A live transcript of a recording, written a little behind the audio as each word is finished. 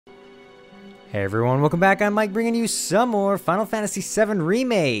Hey everyone, welcome back. I'm Mike, bringing you some more Final Fantasy VII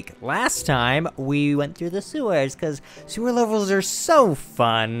Remake. Last time, we went through the sewers, because sewer levels are so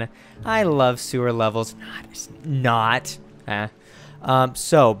fun. I love sewer levels.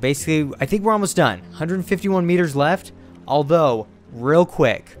 So, basically, I think we're almost done. 151 meters left, although, real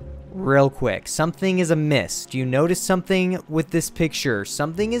quick, something is amiss. Do you notice something with this picture?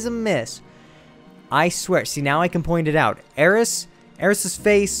 Something is amiss. I swear, see, now I can point it out. Eris's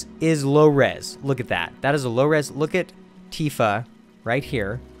face is low res. Look at that. That is a low res. Look at Tifa right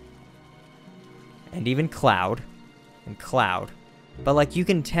here. And even Cloud. And Cloud. But like you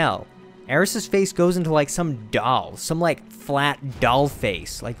can tell, Eris's face goes into like some doll. Some like flat doll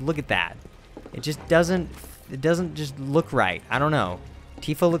face. Like look at that. It just doesn't just look right. I don't know.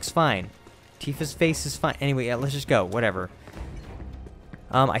 Tifa looks fine. Tifa's face is fine. Anyway, yeah, let's just go. Whatever.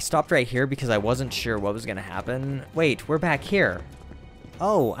 I stopped right here because I wasn't sure what was gonna happen. Wait, we're back here.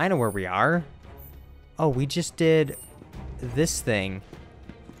 Oh, I know where we are. Oh, we just did this thing.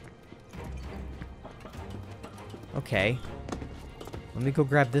 Okay. Let me go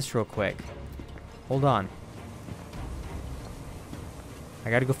grab this real quick. Hold on.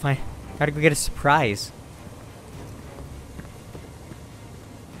 I gotta go get a surprise.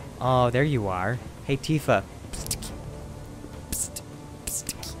 Oh, there you are. Hey, Tifa.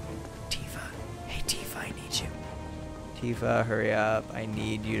 Tifa, hurry up. I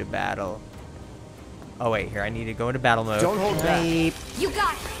need you to battle. Oh, wait. Here, I need to go into battle mode. Don't hold back. You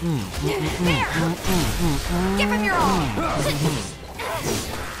got it. There. Give him your all.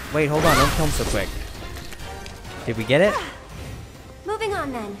 Wait, hold on. Don't kill him so quick. Did we get it? Moving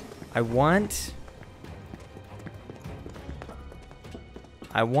on, then. I want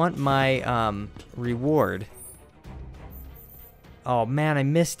my, reward. Oh, man, I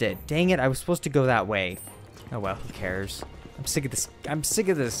missed it. Dang it. I was supposed to go that way. Oh well, who cares? I'm sick of this. I'm sick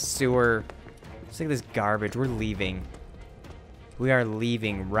of this sewer. I'm sick of this garbage. We're leaving. We are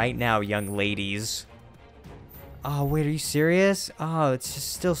leaving right now, young ladies. Oh wait, are you serious? Oh, it's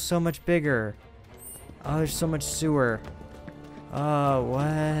just still so much bigger. Oh, there's so much sewer. Oh,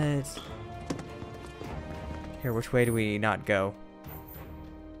 what? Here, which way do we not go?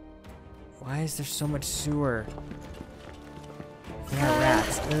 Why is there so much sewer? Yeah,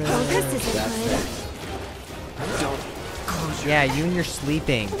 rats. Oh, this isn't good. Don't close your Yeah, you and your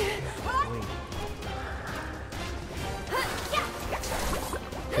sleeping.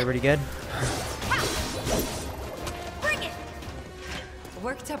 Everybody good? Bring it.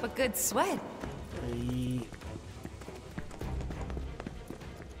 Worked up a good sweat. I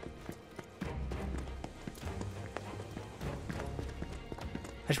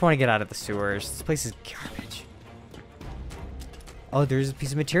just want to get out of the sewers. This place is garbage. Oh, there's a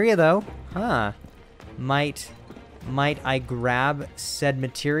piece of materia though. Huh. Might I grab said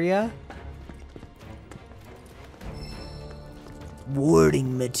materia?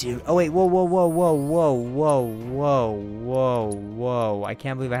 Warding materia. Oh wait, whoa. I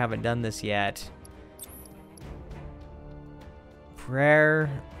can't believe I haven't done this yet.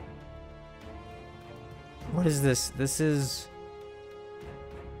 Prayer. What is this? This is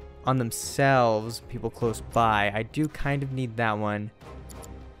on themselves, people close by. I do kind of need that one.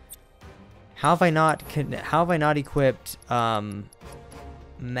 How have I not equipped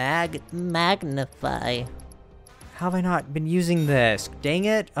magnify? How have I not been using this? Dang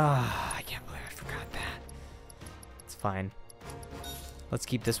it. Oh, I can't believe I forgot that. It's fine. Let's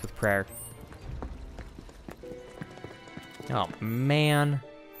keep this with prayer. Oh man.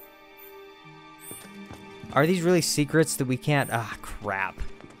 Are these really secrets that we can't? Ah, crap.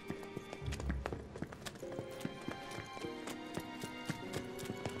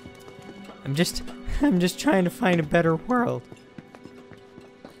 I'm just trying to find a better world.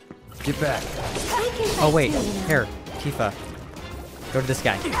 get back. Oh wait, here, Tifa. Go to this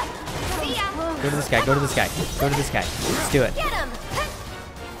guy. Go to this guy, go to this guy. Go to this guy. Let's do it. Get him.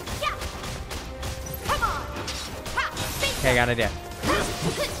 Come on. Okay, I got an idea.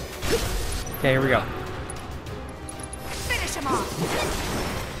 Okay, here we go. Finish him off.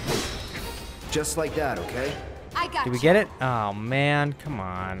 Just like that, okay? I got Did we you. get it? Oh man, come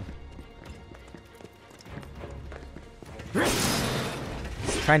on.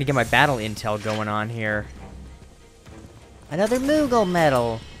 Trying to get my battle intel going on here. Another Moogle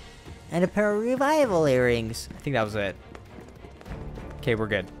medal. And a pair of revival earrings. I think that was it. Okay, we're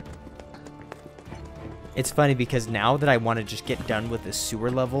good. It's funny because now that I want to just get done with the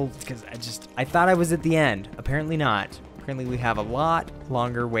sewer level, because I thought I was at the end. Apparently not. Apparently we have a lot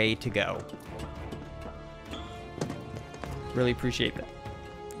longer way to go. Really appreciate that.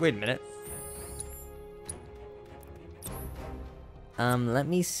 Wait a minute. Let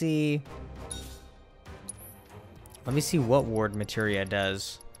me see. Let me see what ward materia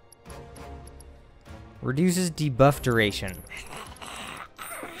does. Reduces debuff duration.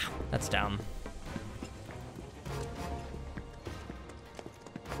 That's dumb.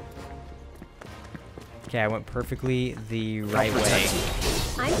 Okay, I went perfectly the right way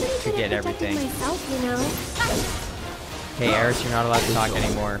I'm pretty to good get at protecting everything. myself, you know. Okay, Eris, you're not allowed to talk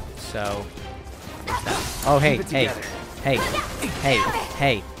anymore, so... Oh, hey, Keep it hey, together. hey, hey,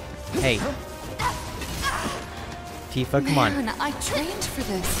 hey, hey. Tifa, come on. Man, I trained for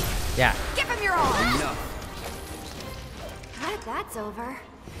this. Yeah. Give him your all. Enough. Glad that's over.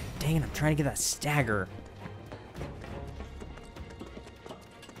 Dang it, I'm trying to get that stagger.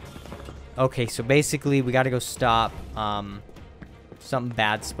 Okay, so basically we gotta go stop, something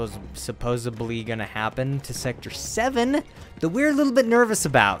bad supposedly gonna happen to Sector 7 that we're a little bit nervous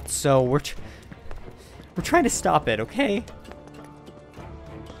about, so we're trying to stop it, okay?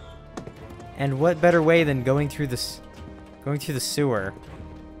 And what better way than going through the sewer?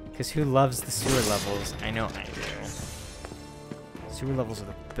 Because who loves the sewer levels? I know I do. Sewer levels are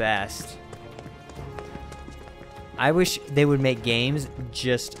the best. I wish they would make games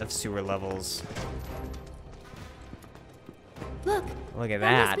just of sewer levels. Look, Look at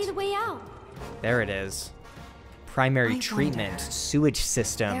that that. must be the way out. There it is. Primary I treatment, wonder. sewage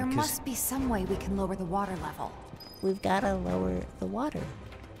system. There 'cause must be some way we can lower the water level. We've got to lower the water.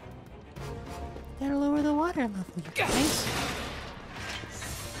 Gotta lower the water level, you guys.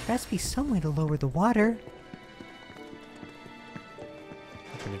 There has to be some way to lower the water.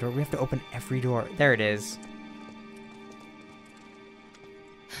 Open the door. We have to open every door. There it is.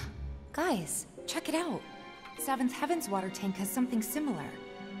 Guys, check it out. Seventh Heaven's water tank has something similar.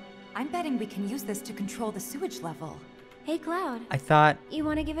 I'm betting we can use this to control the sewage level. Hey, Cloud, I thought, you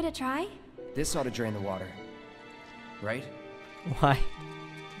want to give it a try? This ought to drain the water. Right? why?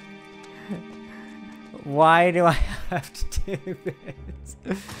 Why do I have to do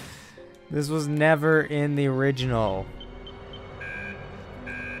this? This was never in the original.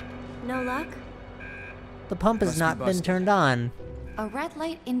 No luck? The pump has Must be not been busted. turned on. A red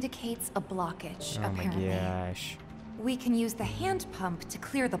light indicates a blockage, Oh my apparently. gosh. We can use the hand pump to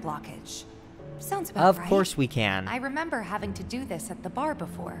clear the blockage. Sounds about Of right. course we can. I remember having to do this at the bar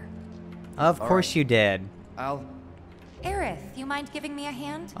before. Of All course right. you did. I'll... Aerith, you mind giving me a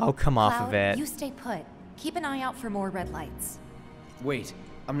hand? Oh, come off of Cloud, it. you stay put. Keep an eye out for more red lights. Wait.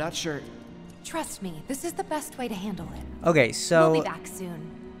 I'm not sure... Trust me, this is the best way to handle it. Okay, so We'll be back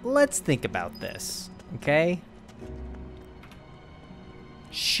soon. let's think about this, okay?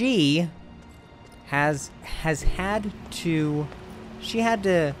 She had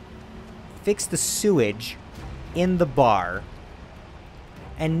to fix the sewage in the bar,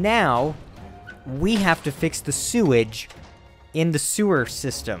 and now we have to fix the sewage in the sewer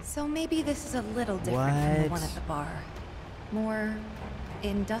system. So maybe this is a little different from the What? one at the bar. More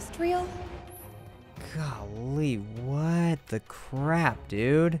industrial? Golly, what the crap,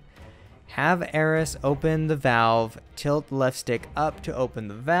 dude? Have Eris open the valve, tilt the left stick up to open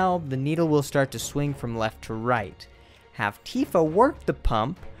the valve, the needle will start to swing from left to right. Have Tifa work the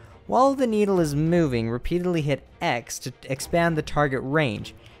pump. While the needle is moving, repeatedly hit X to expand the target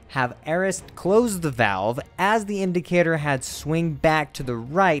range. Have Eris close the valve. As the indicator had swing back to the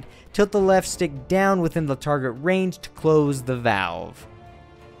right, tilt the left stick down within the target range to close the valve.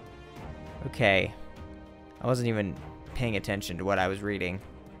 Okay. I wasn't even paying attention to what I was reading.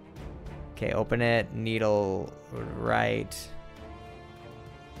 Okay, open it. Needle right.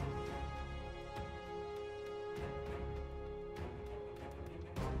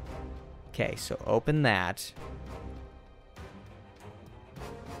 Okay, so open that.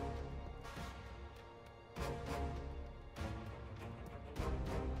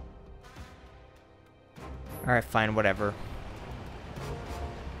 Alright, fine, whatever.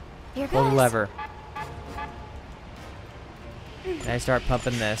 Here Pull the goes. lever. Then I start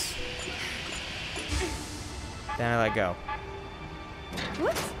pumping this. Then I let go.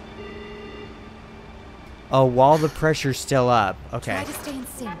 Whoops. Oh, while the pressure's still up. Okay. Try to stay in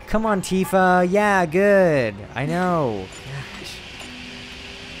sync. Come on, Tifa. Yeah, good. I know. Gosh.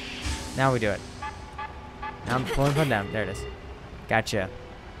 Now we do it. Now I'm pulling it down. There it is. Gotcha.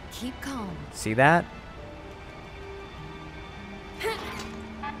 Keep calm. See that?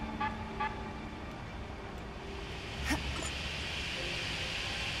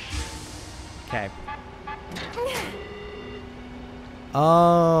 Okay.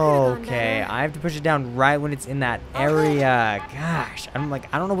 Oh, Could've gone okay. better. I have to push it down right when it's in that area. Gosh, I'm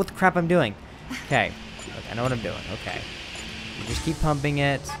like, I don't know what the crap I'm doing. Okay, look, I know what I'm doing. Okay, you just keep pumping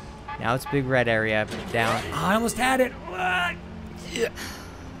it. Now it's big red area down. Oh, I almost had it. Ah, yeah.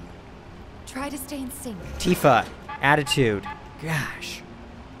 Try to stay in sync. Tifa, Attitude. Gosh.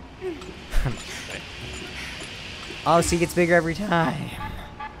 Oh, see, it gets bigger every time.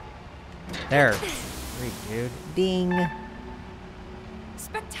 There. Freak, dude. Ding.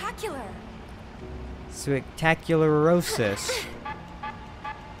 Spectacular. Spectacularosis.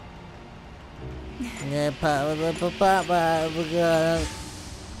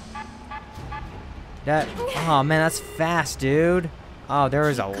 That. Oh man, that's fast, dude. Oh, there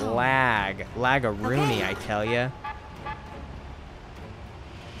is a lag. Lag-a-rooney, I tell ya.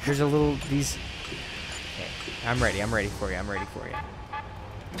 There's a little. These. Okay, I'm ready. I'm ready for you. I'm ready for you.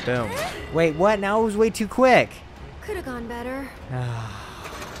 Boom. Wait, what? Now it was way too quick. Could have gone better.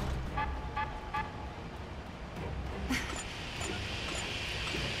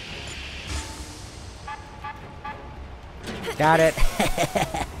 Got it.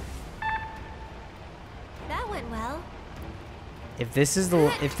 That went well. If this is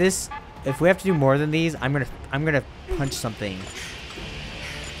the if we have to do more than these, I'm gonna punch something.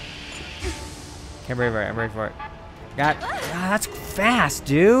 Okay, I'm ready for it. I'm ready for it. That's fast,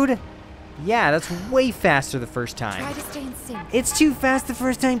 dude. Yeah, that's way faster the first time. Try to stay in sync. It's too fast the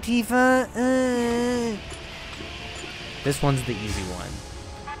first time, Tifa. This one's the easy one.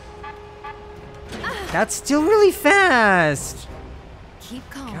 That's still really fast. Keep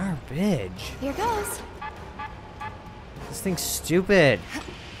calm. Garbage. Here goes. This thing's stupid.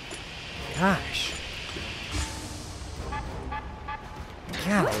 Gosh.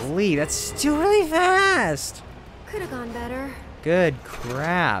 Golly, that's still really fast. Could have gone better. Good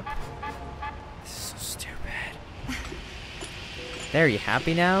crap. This is so stupid. There, you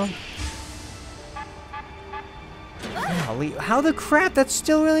happy now? Golly, how the crap? That's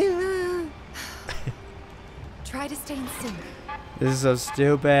still really fast. Try to stay in sync. This is so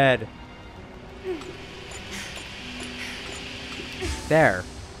stupid. There.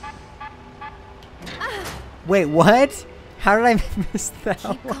 Wait, what? How did I miss that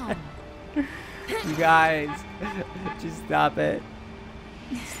Keep one? calm. You guys, just stop it.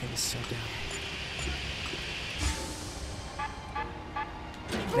 This thing is so dumb.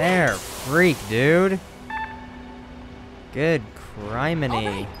 There, freak, dude. Good criminy. All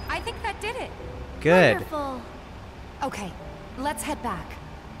right, I think that did it. Good. Wonderful. Okay, let's head back.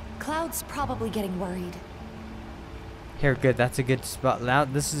 Cloud's probably getting worried. Here, good. That's a good spot. Now,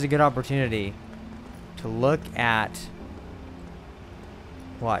 this is a good opportunity to look at.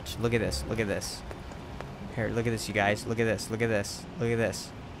 Watch. Look at this. Look at this. Here, look at this, you guys. Look at this. Look at this. Look at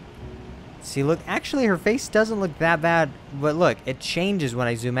this. See, look. Actually, her face doesn't look that bad. But look, it changes when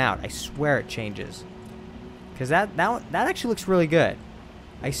I zoom out. I swear it changes. Because that actually looks really good.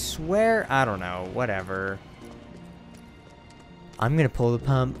 I swear. I don't know. Whatever. I'm gonna pull the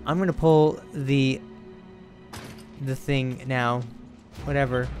pump. I'm gonna pull the thing now.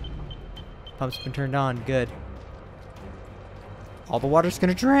 Whatever. Pump's been turned on. Good. All the water's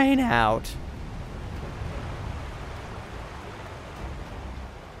gonna drain out.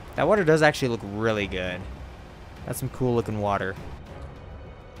 That water does actually look really good. That's some cool looking water.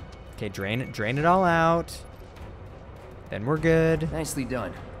 Okay, drain it all out. Then we're good. Nicely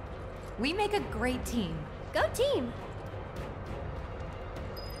done. We make a great team. Go team.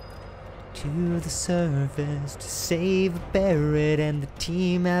 To the surface to save Barrett and the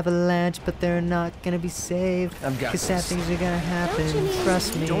team Avalanche, but they're not gonna be saved. I've got Cause sad this. things are gonna happen. Don't you need-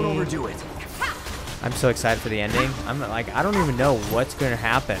 Trust me. Don't overdo it. I'm so excited for the ending. I'm like, I don't even know what's gonna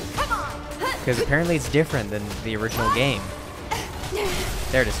happen. Because apparently it's different than the original game.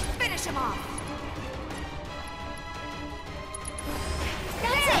 There it is. Finish him off.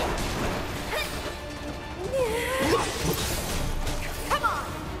 That's it. Come on.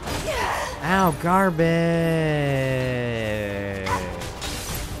 Ow, garbage.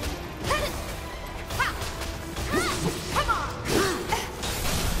 Come on.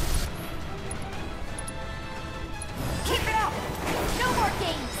 Keep it up. No more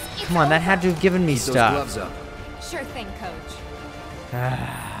games. It's Come on, that had to have given me Keep those stuff. gloves up. Sure thing, coach.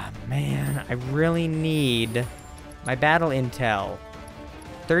 Ah, man, I really need my battle intel.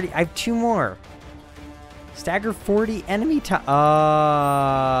 30. I have 2 more. Stagger 40 enemy time.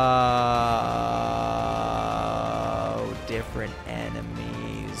 Oh, different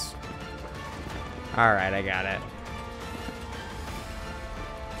enemies. All right, I got it.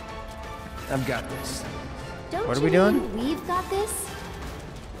 I've got this. Don't What are you we doing? mean We've got this.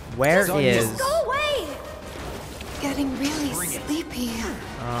 Where Just is? Go away. Getting really sleepy.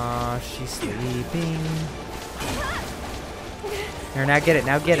 Oh, she's sleeping. Here, now get it.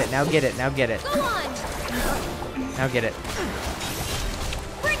 Now get it. Now get it. Now get it. Go on. Now get it.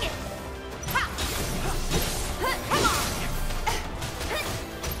 Bring it. Ha. Come on.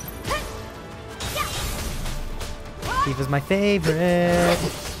 Tifa's my favorite.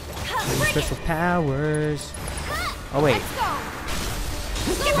 Special powers. Oh wait.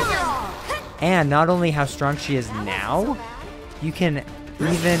 Give him your all. And not only how strong she is now, you can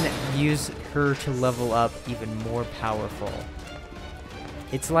even use her to level up even more powerful.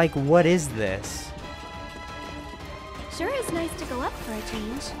 It's like, what is this? Sure is nice to go up for a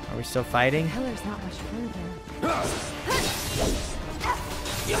change. Are we still fighting? Pillar's not much further.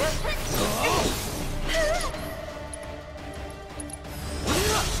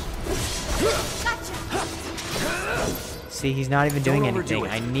 See, he's not even doing anything.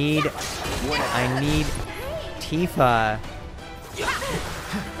 I need Tifa.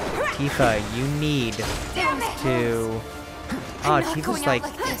 Tifa, you need to... Oh, Tifa's like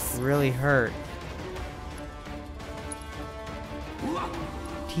really hurt.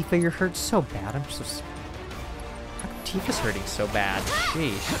 Tifa, you're hurt so bad. I'm so sorry. How come Tifa's hurting so bad?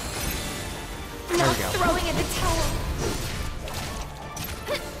 Sheesh. There we go. Throwing in the towel.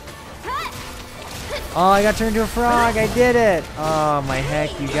 Oh, I got turned into a frog. I did it. Oh, my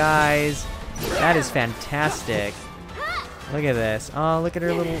heck, you guys. That is fantastic. Look at this. Oh, look at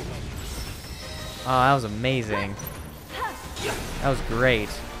her little... Oh, that was amazing. That was great.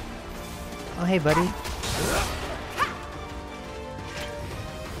 Oh, hey, buddy.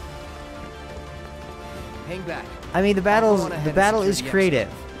 Hang back. I mean, the battle secure is the creative.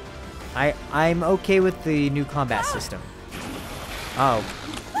 I'm okay with the new combat system. Oh,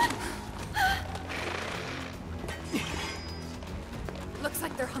 Looks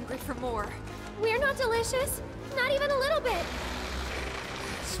like they're hungry for more. We're not delicious. Not even a little bit.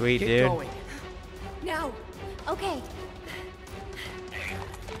 sweet, Get dude. going. Now. Okay.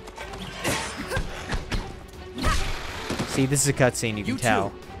 See, this is a cutscene. You can You tell.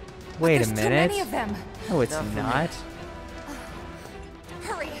 too. Wait a There's too minute. many of them. No, it's Not for me. not.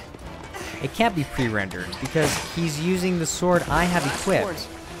 Hurry. It can't be pre-rendered because he's using the sword I have Last equipped. warning.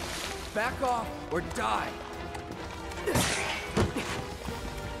 Back off or die.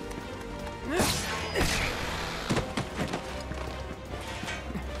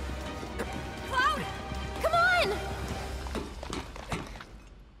 Cloud! Come on!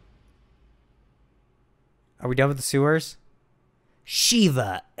 Are we done with the sewers?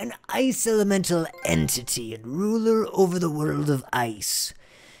 Shiva, an ice elemental entity and ruler over the world of ice.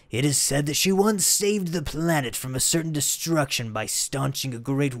 It is said that she once saved the planet from a certain destruction by staunching a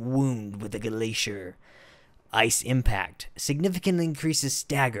great wound with a glacier. Ice impact significantly increases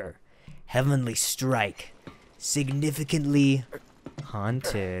stagger. Heavenly strike significantly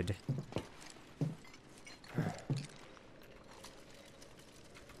Haunted.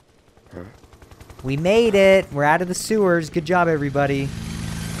 We made it. We're out of the sewers. Good job, everybody.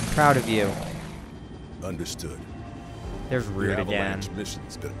 Proud of you. Understood. There's The Rude again. avalanche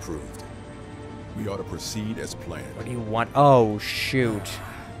mission's been approved. We ought to proceed as planned. What do you want? Oh, shoot.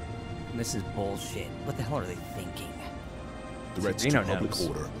 This is bullshit. What the hell are they thinking? Threats Reno to public knows.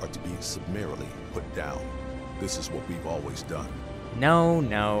 order are to be summarily put down. This is what we've always done. No,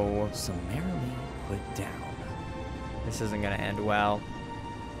 no. Summarily put down. This isn't going to end well.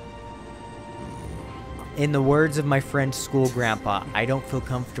 In the words of my friend School Grandpa, I don't feel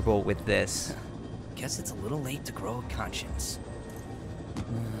comfortable with this. Guess it's a little late to grow a conscience.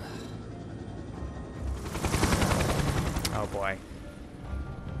 Oh, boy.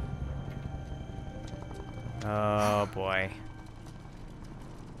 Oh, boy.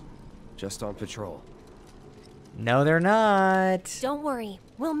 Just on patrol. No, they're not. Don't worry.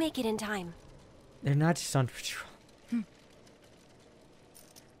 We'll make it in time. They're not just on patrol.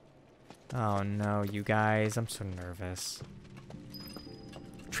 Oh no, you guys, I'm so nervous.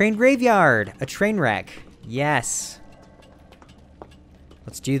 Train graveyard! A train wreck. Yes.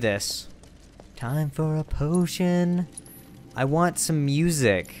 Let's do this. Time for a potion. I want some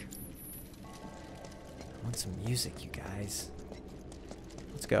music. I want some music, you guys.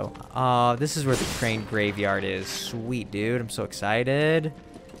 Let's go. Oh, this is where the train graveyard is. Sweet, dude. I'm so excited.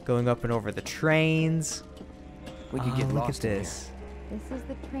 Going up and over the trains. We could get look at lost in here. this. This is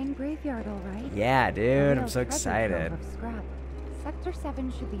the train graveyard, all right. Yeah, A dude, I'm real so treasure excited. trove of scrap. Sector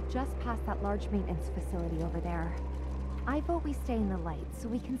 7 should be just past that large maintenance facility over there. I vote we stay in the light so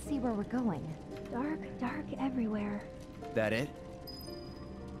we can see where we're going. Dark, dark everywhere. That it?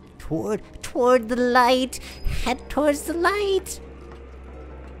 toward the light. Head towards the light.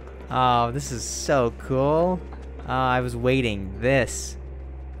 Oh, this is so cool. I was waiting. This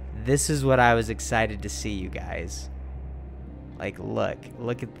is what I was excited to see, you guys. Like,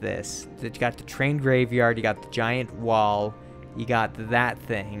 look at this. You got the train graveyard, you got the giant wall, you got that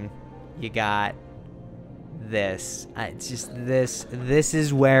thing, you got this. It's just this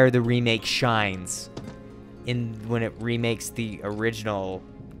is where the remake shines. when it remakes the original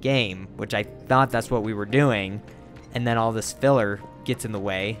game, which I thought that's what we were doing, and then all this filler gets in the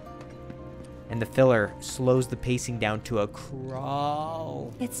way, and the filler slows the pacing down to a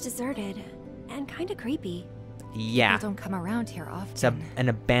crawl. It's deserted and kind of creepy. Yeah, People don't come around here often. it's an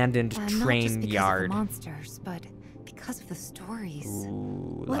abandoned Not just train because yard. of the monsters, but because of the stories.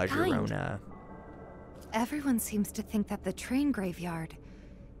 Ooh, La What kind? Llorona. Everyone seems to think that the train graveyard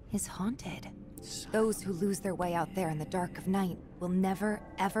is haunted. Those who lose their way out there in the dark of night will never,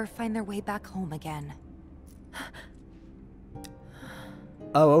 ever find their way back home again.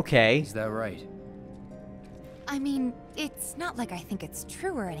 Oh, okay. Is that right? I mean, it's not like I think it's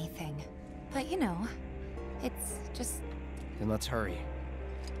true or anything. But you know, it's just... Then let's hurry.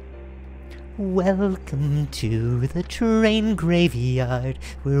 Welcome to the train graveyard.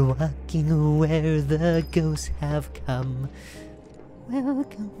 We're walking where the ghosts have come.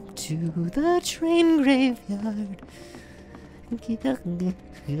 Welcome to the train graveyard.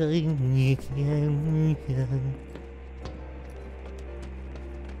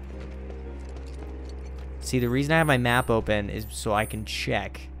 See, the reason I have my map open is so I can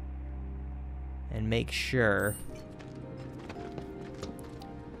check and make sure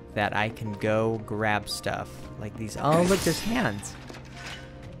that I can go grab stuff like these. Oh, look, there's hands.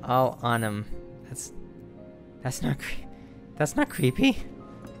 Oh, on them. That's not creepy. That's not creepy.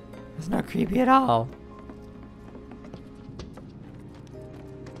 That's not creepy at all.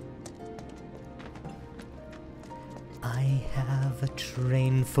 I have a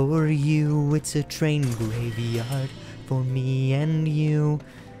train for you. It's a train graveyard for me and you.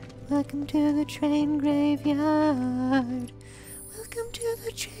 Welcome to the train graveyard. Welcome to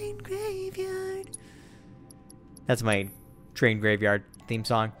the train graveyard. That's my train graveyard theme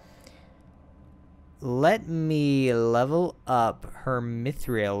song. Let me level up her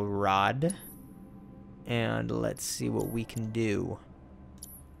mithril rod. And let's see what we can do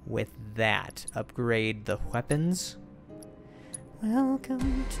with that. Upgrade the weapons.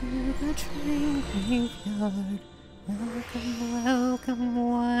 Welcome to the train graveyard. Welcome, welcome,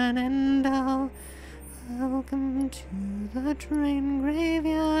 one and all. Welcome to the train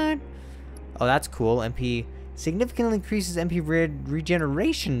graveyard. Oh, that's cool. MP significantly increases MP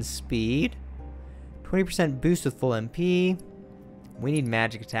regeneration speed. 20% boost with full MP. We need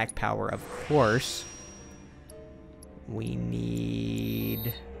magic attack power, of course. We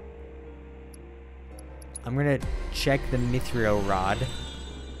need... I'm gonna check the mithril rod.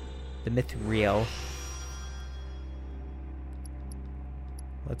 The mithril.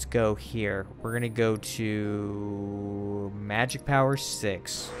 Let's go here. We're gonna go to magic power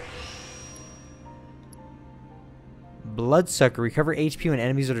 6. Bloodsucker. Recover HP when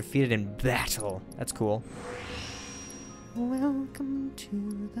enemies are defeated in battle. That's cool. Welcome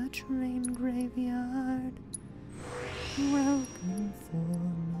to the train graveyard. Welcome for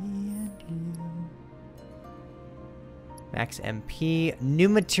me and you. Max MP. New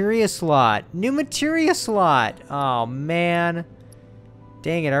materia slot. New materia slot. Oh, man.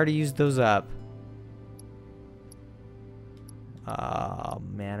 Dang it, I already used those up. Oh,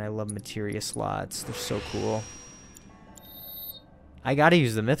 man, I love materia slots. They're so cool. I gotta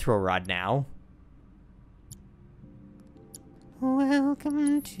use the mithril rod now.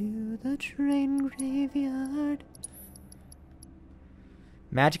 Welcome to the train graveyard.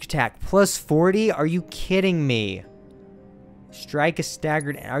 Magic attack plus 40? Are you kidding me? Strike a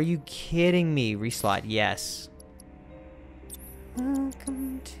staggered... Are you kidding me? Reslot, yes.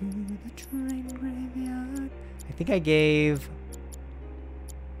 Welcome to the train graveyard. I think I gave...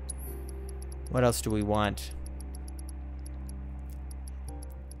 What else do we want?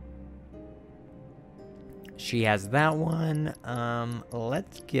 She has that one.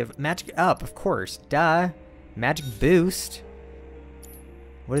 Let's give... Magic up, of course. Duh. Magic boost.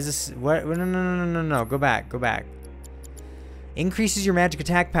 What is this? What? No. Go back. Go back. Increases your magic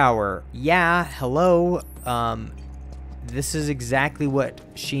attack power. Yeah, hello. This is exactly what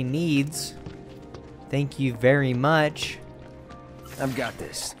she needs. Thank you very much. I've got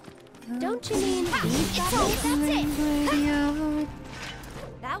this. Don't you mean we've got That's it.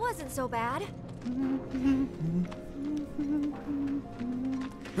 That wasn't so bad.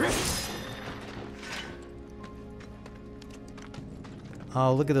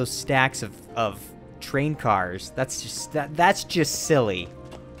 Oh, look at those stacks of train cars. That's just silly.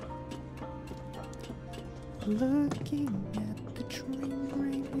 Looking at the train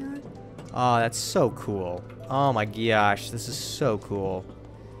graveyard. Oh, that's so cool. Oh my gosh, this is so cool.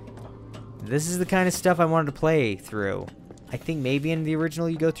 This is the kind of stuff I wanted to play through. I think maybe in the original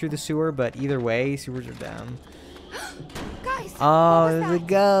you go through the sewer, but either way, sewers are down. Guys, Oh, was there's a that?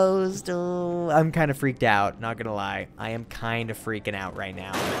 ghost. Oh, I'm kind of freaked out. Not gonna lie. I am kind of freaking out right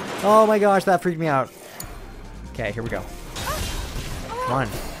now. Oh my gosh, that freaked me out. Okay, here we go. Come on.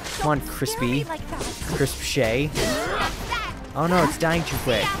 Come on, crispy. Crisp Shay. Oh no, it's dying too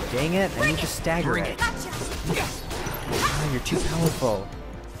quick. Dang it, I need to stagger it. Oh, you're too powerful.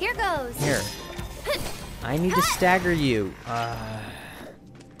 Here goes. Here. I need to stagger you.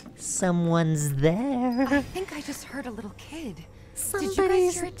 Someone's there. I think I just heard a little kid. Did you guys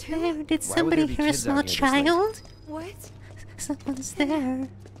Somebody's hear it too? there. Did Why would there somebody be hear a kids small out here this late? child? What? Someone's there.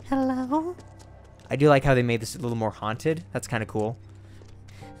 Hello? I do like how they made this a little more haunted. That's kind of cool.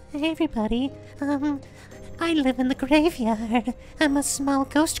 Hey everybody. I live in the graveyard. I'm a small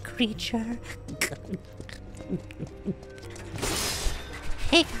ghost creature.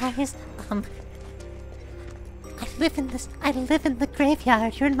 Hey guys. I live in the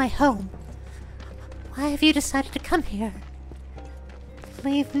graveyard. You're in my home. Why have you decided to come here?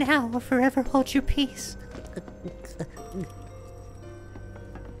 Leave now or forever hold your peace.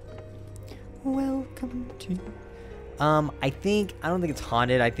 Welcome to... I don't think it's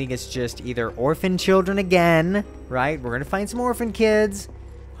haunted. I think it's just either orphan children again, right? We're gonna find some orphan kids.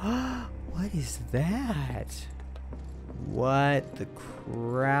 What is that? What the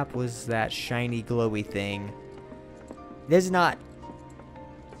crap was that shiny glowy thing? It's not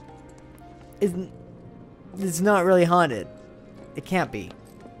really haunted. It can't be.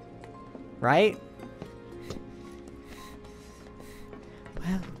 Right?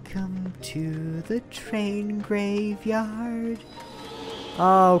 Welcome to the train graveyard.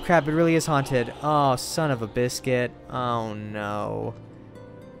 Oh crap, it really is haunted. Oh, son of a biscuit. Oh no.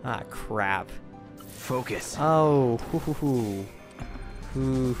 Ah, crap. Focus. Oh, hoo hoo hoo.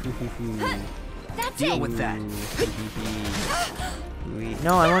 Hoo hoo hoo hoo. That's Deal it. with that.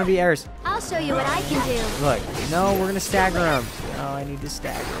 No, I want to be Eris. I'll show you what I can do. Look, no, we're gonna stagger him. Oh, I need to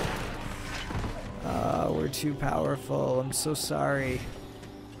stagger him. Oh, we're too powerful. I'm so sorry.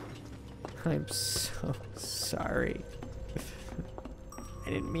 I'm so sorry.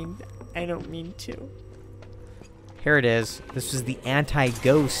 I don't mean to. Here it is. This is the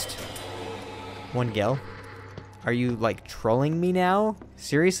anti-ghost one gil. Are you like trolling me now?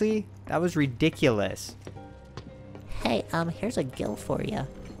 Seriously? That was ridiculous. Hey, here's a gill for you.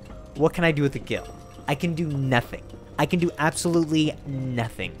 What can I do with a gill? I can do nothing. I can do absolutely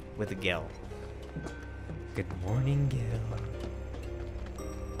nothing with a gill. Good morning, Gil.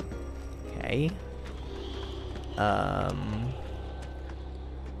 Okay.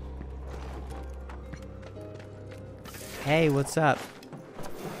 Hey, what's up?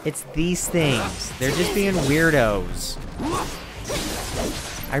 It's these things. They're just being weirdos.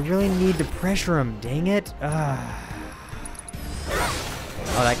 I really need to pressure them, dang it.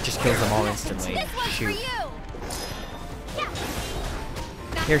 Oh, that just kills them all instantly. This one's for Shoot. you.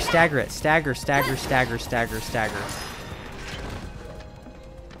 Here, stagger it. Stagger, stagger, stagger, stagger, stagger.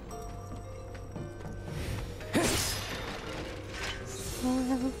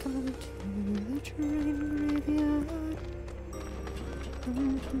 Welcome to the train graveyard.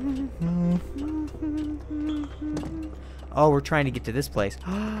 Oh, we're trying to get to this place.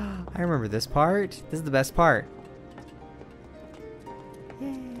 I remember this part. This is the best part.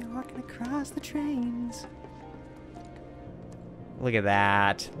 Yeah, walking across the trains. Look at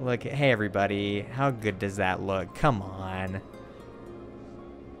that. Look, hey everybody. How good does that look? Come on.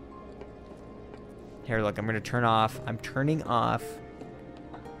 Here, look, I'm gonna turn off. I'm turning off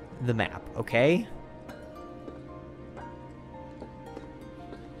the map, okay?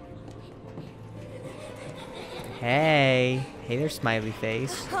 Hey. Hey there, smiley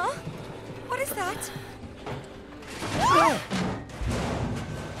face. Huh? What is that?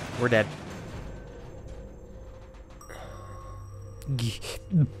 We're dead.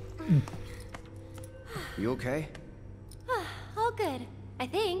 You okay? All good, I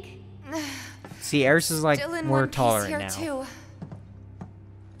think. See, Eris is like Still in more one piece tolerant here now. too.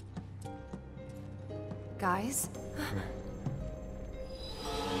 Guys,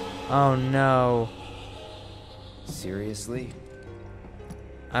 Oh no. Seriously?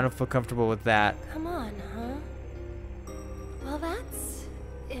 I don't feel comfortable with that. Come on, huh? Well, that's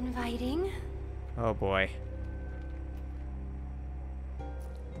inviting. Oh boy.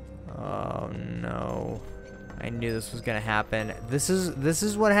 Oh no. I knew this was gonna happen. This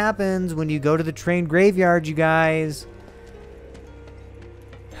is what happens when you go to the train graveyard, you guys.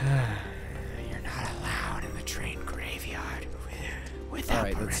 You're not allowed in the train graveyard without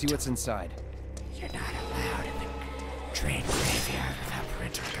Alright, let's see what's inside. You're not allowed in the train graveyard without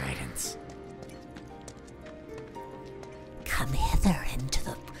parental guidance. Come hither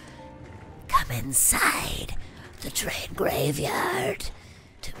come inside. the train graveyard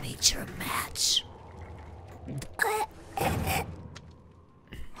to meet your match.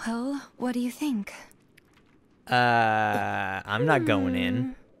 Well, what do you think? I'm not going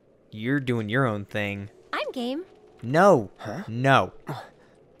in. You're doing your own thing. I'm game. No. No.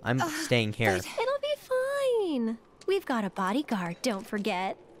 I'm staying here. It'll be fine. We've got a bodyguard, don't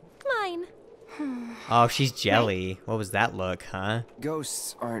forget. Mine. Oh, she's jelly. What was that look, huh?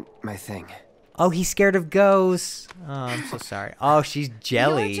 Ghosts aren't my thing. Oh, he's scared of ghosts. Oh, I'm so sorry. Oh, she's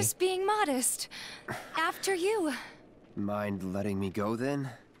jelly. You're just being modest. After you. Mind letting me go then?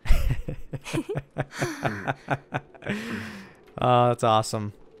 Oh, that's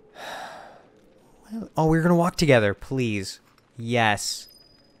awesome. Oh, we're gonna walk together, please. Yes.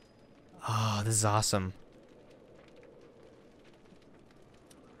 Oh, this is awesome.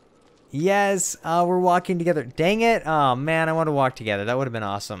 Yes, we're walking together. Dang it. Oh, man, I want to walk together. That would have been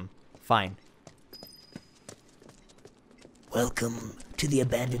awesome. Fine. Welcome to the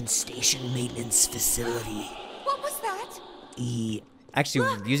abandoned station maintenance facility. What was that?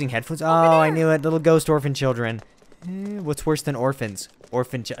 Actually, using headphones? Oh, I knew it. Little ghost orphan children. What's worse than orphans?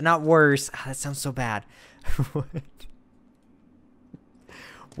 Not worse. Ah, that sounds so bad.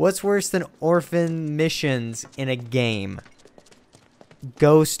 What's worse than orphan missions in a game?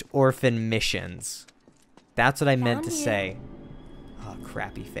 Ghost orphan missions. That's what I meant to say. Oh,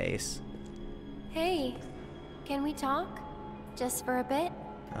 crappy face. Hey, can we talk? Just for a bit?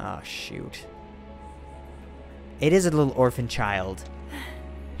 Oh, shoot. It is a little orphan child.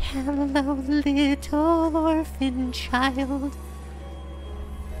 Hello, little orphan child.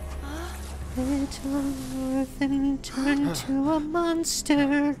 Little orphan turned to a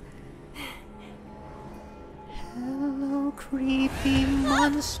monster. Hello, creepy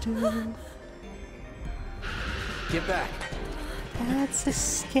monster. Get back. That's a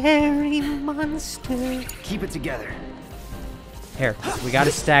scary monster. Keep it together. Here, we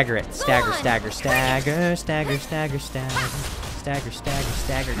gotta stagger it. Stagger, stagger, stagger, stagger, stagger, stagger. Stagger, stagger,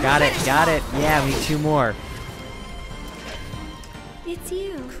 stagger. Got it, got it. Yeah, we need 2 more. It's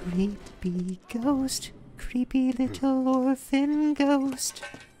you. Creepy ghost. Creepy little orphan ghost.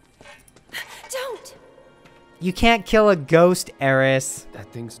 Don't! You can't kill a ghost, Eris.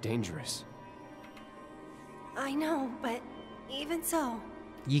 That thing's dangerous. I know, but even so.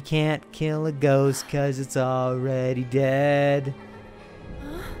 You can't kill a ghost because it's already dead.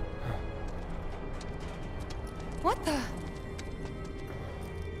 What the?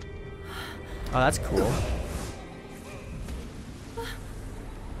 Oh, that's cool.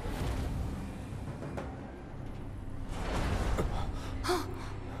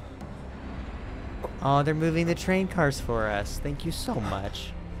 Oh, they're moving the train cars for us. Thank you so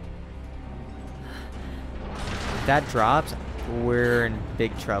much. If that drops, we're in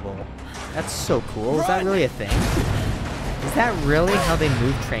big trouble. That's so cool. Is that really a thing? Is that really how they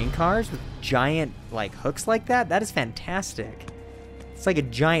move train cars? With giant, like, hooks like that? That is fantastic. It's like a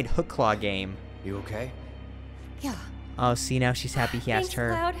giant hook claw game. You okay? Yeah. Oh, see, now she's happy he asked Thanks, her.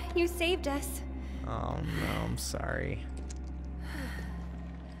 Cloud. You saved us. Oh, no, I'm sorry.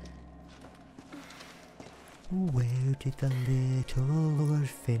 Where did the little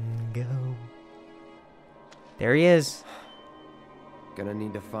orphan go? There he is. Gonna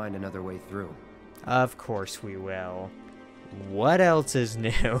need to find another way through. Of course we will. What else is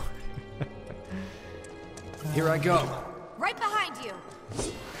new? Here I go. Right behind you.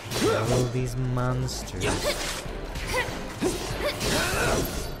 Oh, these monsters.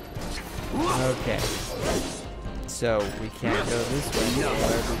 Okay. So, we can't go this way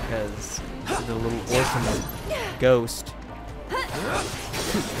anymore because the little orphan ghost.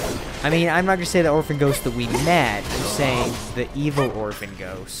 I mean, I'm not gonna say the orphan ghost that we met. I'm saying the evil orphan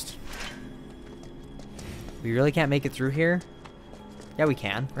ghost. We really can't make it through here? Yeah, we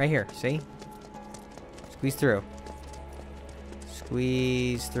can. Right here. See? Squeeze through.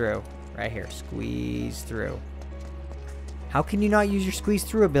 Squeeze through. Right here. Squeeze through. How can you not use your squeeze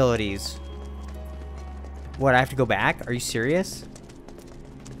through abilities? What, I have to go back? Are you serious?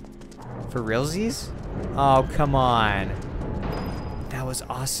 For realsies? Oh, come on. That was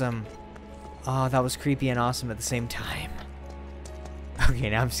awesome. Oh, that was creepy and awesome at the same time. Okay,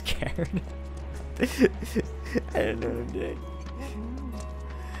 now I'm scared. I don't know what I'm doing.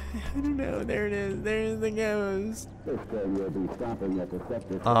 I don't know. There it is. There's the ghost.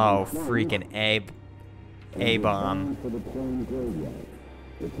 Oh, freaking A-bomb.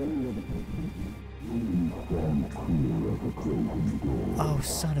 Oh,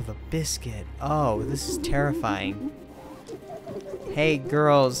 son of a biscuit. Oh, this is terrifying. Hey,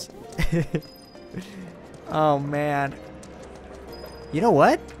 girls. Oh, man. You know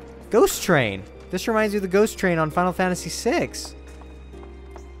what? Ghost train. This reminds me of the ghost train on Final Fantasy VI. Sweet,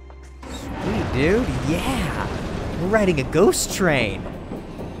 dude. Yeah. We're riding a ghost train.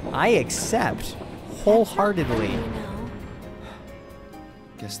 I accept. Wholeheartedly.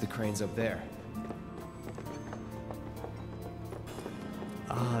 Guess the crane's up there.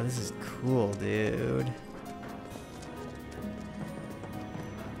 Oh, this is cool, dude.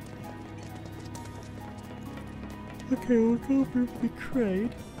 Okay, we'll go over the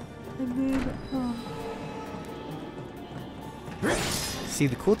crate. And then, See,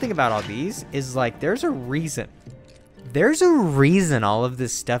 the cool thing about all these is, like, there's a reason. There's a reason all of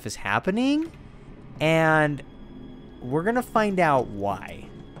this stuff is happening. And we're gonna find out why.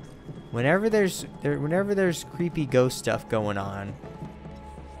 Whenever there's creepy ghost stuff going on,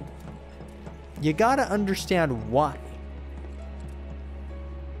 you gotta understand why.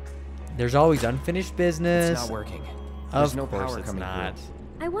 There's always unfinished business. It's not working. There's Of no course power it's coming not. through.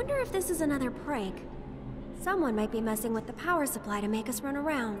 I wonder if this is another prank. Someone might be messing with the power supply to make us run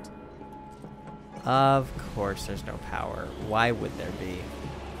around. Of course there's no power. Why would there be?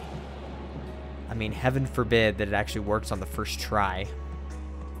 I mean, heaven forbid that it actually works on the first try.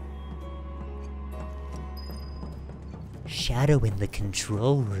 Shadow in the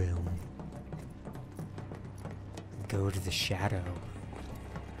control room. Go to the shadow.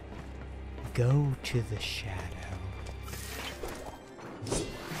 Go to the shadow.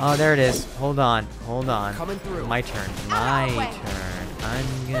 Oh, there it is. Hold on. Hold on. Coming through. My turn. My turn.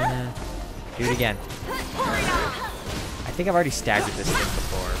 I'm gonna do it again. I think I've already staggered this thing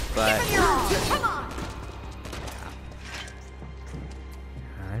before, but Come on!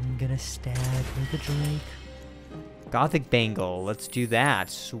 I'm gonna stagger the Drake. Gothic Bangle. Let's do that.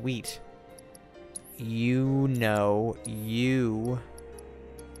 Sweet. You know, you...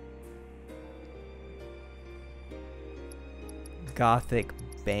 Gothic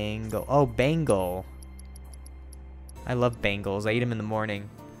Bangle. Oh, Bangle. I love bangles. I eat them in the morning.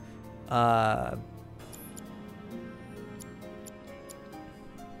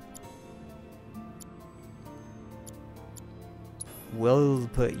 We'll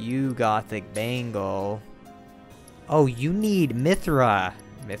put you Gothic Bangle. Oh, you need Mithra.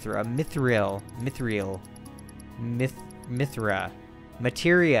 Mithril. Mithra.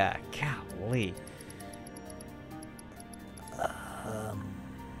 Materia. Golly.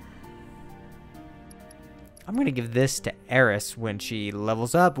 I'm gonna give this to Eris when she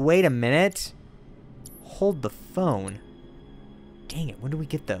levels up. Wait a minute. Hold the phone. Dang it, when do we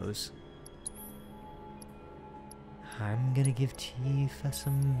get those? I'm gonna give Tifa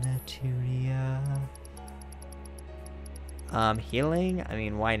some materia. Healing? I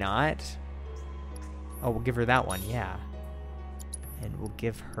mean, why not? Oh, we'll give her that one, yeah. And we'll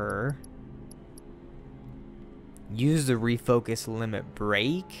give her... Use the refocus limit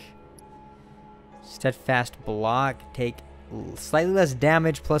break. Steadfast block. Take slightly less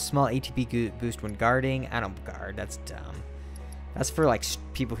damage plus small ATB boost when guarding. I don't guard. That's dumb. That's for, like,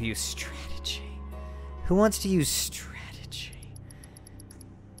 people who use strategy. Who wants to use strategy?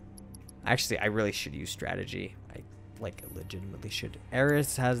 Actually, I really should use strategy. I, like, legitimately should.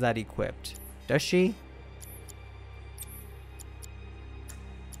 Eris has that equipped. Does she?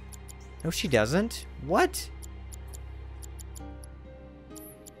 No, she doesn't. What?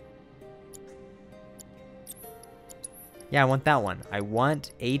 Yeah, I want that one. I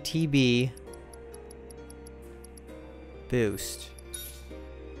want ATB boost.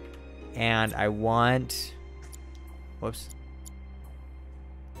 And I want... Whoops.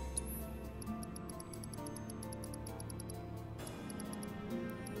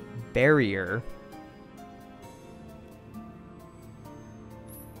 Barrier.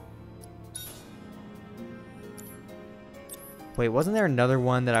 Wait, wasn't there another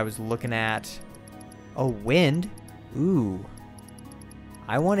one that I was looking at? Oh, wind? Ooh.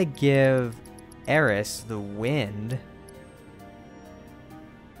 I want to give Eris the wind.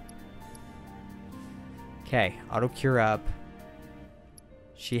 Okay, auto cure up.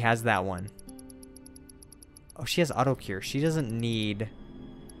 She has that one. Oh, she has auto cure. She doesn't need...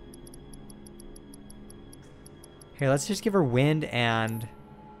 Here, let's just give her wind and...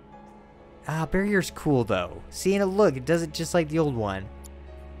 Ah, barrier's cool though. See, and look, it does it just like the old one.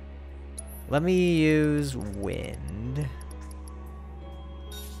 Let me use wind.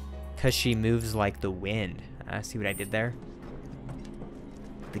 Because she moves like the wind. See what I did there?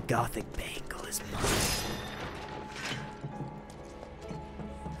 The Gothic Bangle is mine.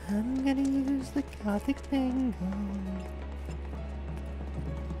 I'm gonna use the Gothic Bangle.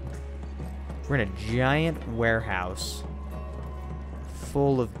 We're in a giant warehouse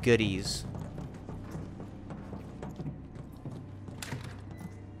full of goodies.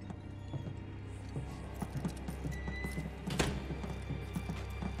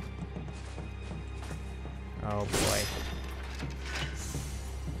 Oh boy.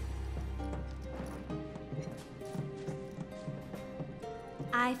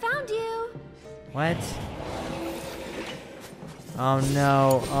 I found you. What? Oh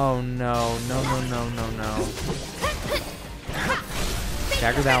no. Oh no. No, no, no, no, no.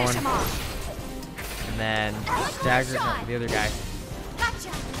 Stagger that one. And then stagger the other guy.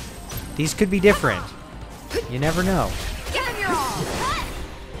 These could be different. You never know. Give him your all.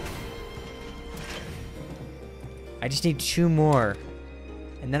 I just need 2 more.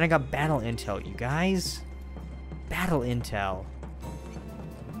 And then I got battle intel, you guys. Battle intel.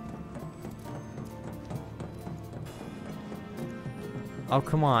 Oh,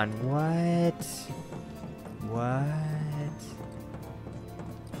 come on. What? What?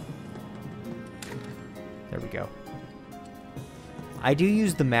 There we go. I do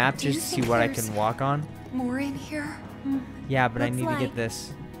use the map Do you just to see think what I there's can walk on. More in here? Yeah, but I Looks need to like- get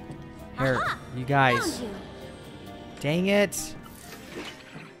this. Here, Aha! you guys. Found you. Dang it.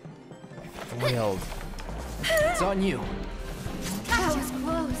 Foiled. It's on you. That was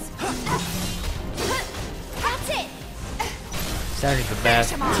close. That's it. Saturday's the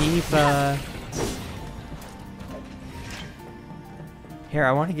best. him off. Tifa. Here,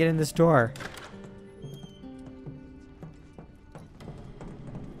 I want to get in this door.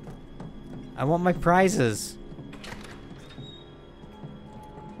 I want my prizes.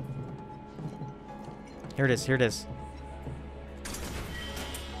 Here it is, here it is.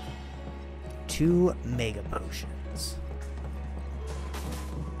 2 mega potions.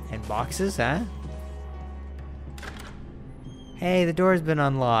 And boxes, huh? Hey, the door's been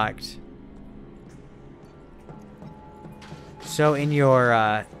unlocked. So in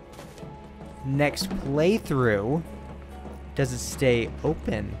your next playthrough, does it stay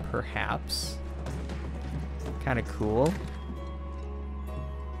open, perhaps? Kind of cool.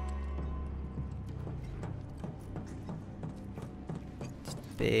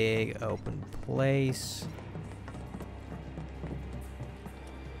 Just big open place.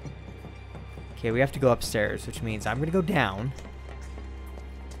 Okay, we have to go upstairs, which means I'm gonna go down.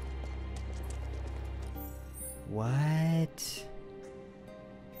 What?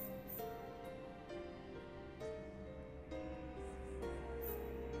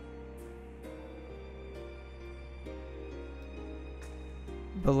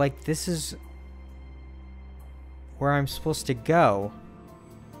 But like, this is where I'm supposed to go.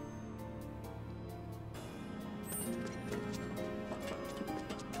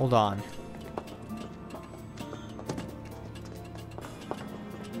 Hold on.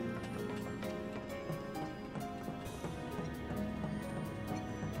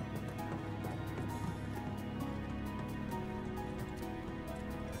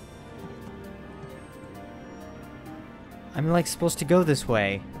 I'm like supposed to go this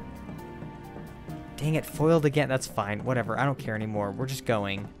way. Dang it, foiled again. That's fine. Whatever. I don't care anymore. We're just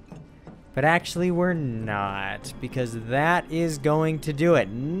going. But actually, we're not. Because that is going to do it.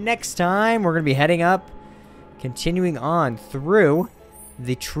 Next time, we're going to be heading up. Continuing on through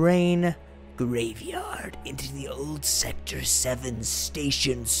the train Graveyard into the old Sector 7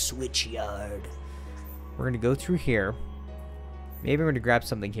 station switchyard. We're going to go through here. Maybe we're going to grab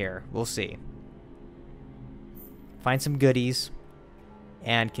something here. We'll see. Find some goodies.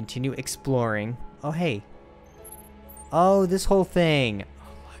 And continue exploring. Oh, hey. Oh, this whole thing. Oh,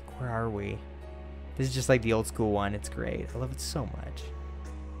 look, where are we? This is just like the old school one. It's great. I love it so much.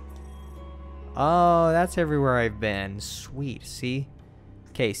 Oh, that's everywhere I've been. Sweet. See?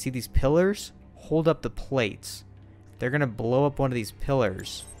 Okay, see these pillars? Hold up the plates. They're going to blow up one of these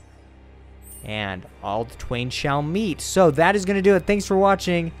pillars. And all the twain shall meet. So that is going to do it. Thanks for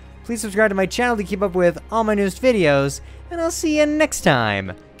watching. Please subscribe to my channel to keep up with all my newest videos. And I'll see you next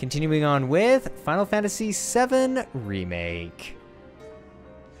time. Continuing on with Final Fantasy VII Remake.